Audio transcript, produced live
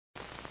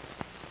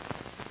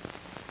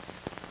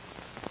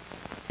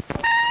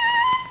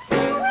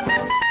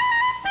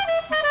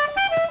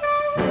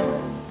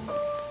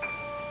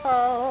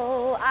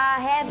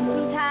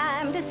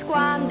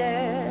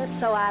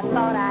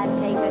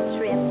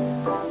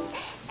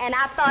And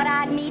I thought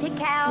I'd meet a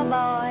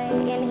cowboy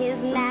in his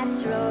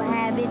natural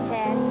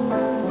habitat.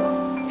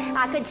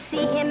 I could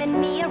see him and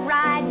me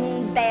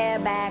a-riding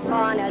bareback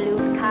on a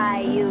loose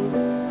cayuse.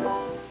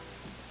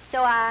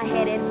 So I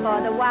headed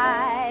for the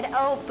wide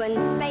open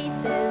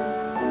spaces,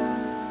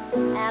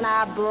 and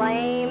I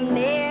blamed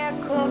near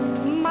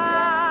cooked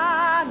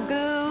my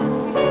goose.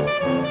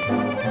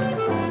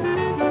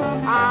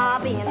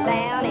 I've been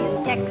down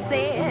in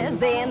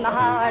Texas, in the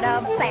heart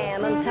of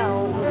San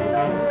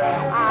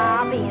Antonio.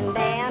 I've been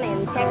down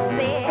in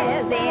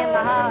Texas, in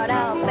the heart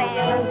of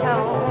San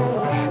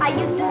Antonio. I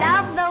used to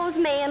love those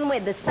men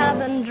with the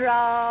southern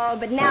drawl,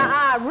 but now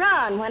I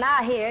run when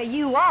I hear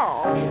you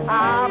all.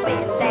 I've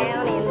been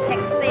down in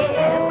Texas,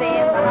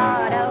 in the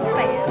heart of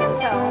San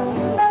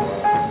Antonio.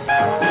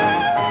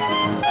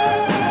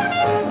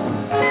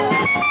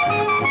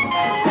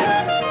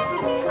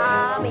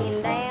 I've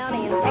been down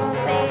in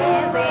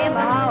Texas, in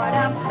the heart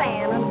of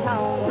San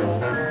Antonio.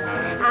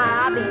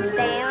 I've been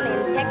down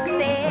in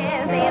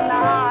Texas, in the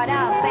heart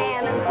of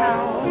San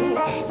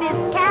Antonio. This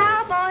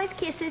cowboy's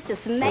kisses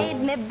just made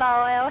me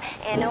boil,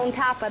 and on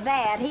top of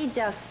that, he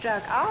just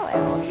struck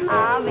oil.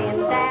 I've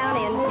been down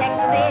in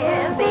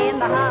Texas, in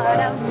the heart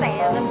of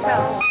San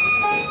Antonio.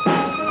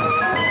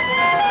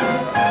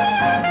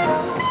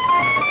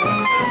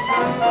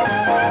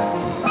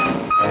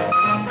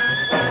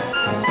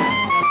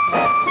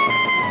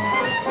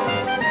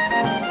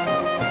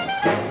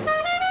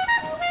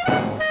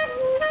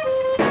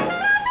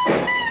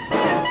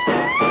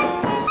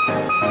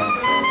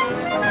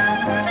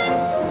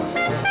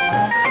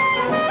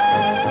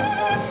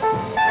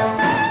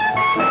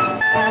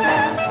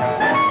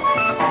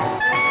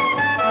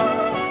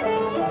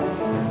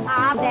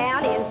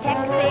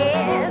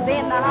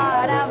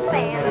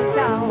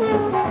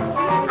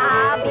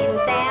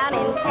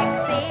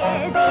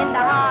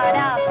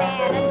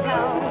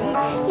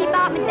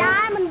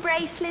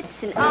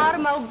 And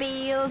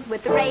automobiles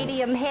with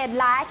radium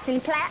headlights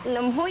and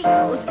platinum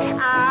wheels.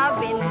 I've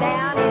been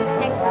down in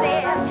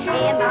Texas,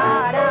 in the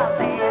heart of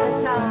San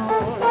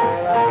Antonio.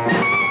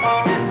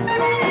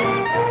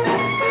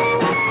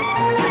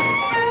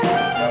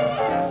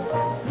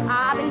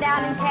 I've been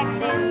down in Texas,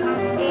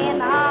 in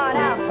the heart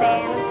of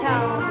San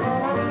Antonio.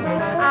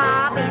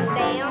 I've been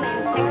down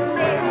in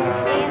Texas,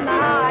 in the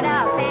heart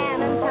of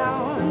San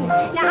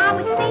Antonio. Now I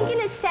was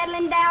thinking of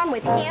settling down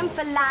with him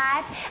for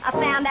life. I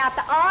found out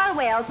the oil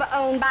wells were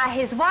owned by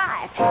his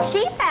wife.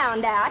 She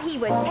found out he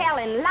was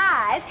telling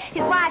lies.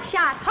 His wife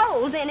shot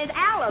holes in his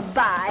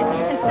alibis.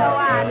 And so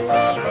I'm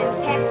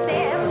leaving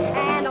Texas.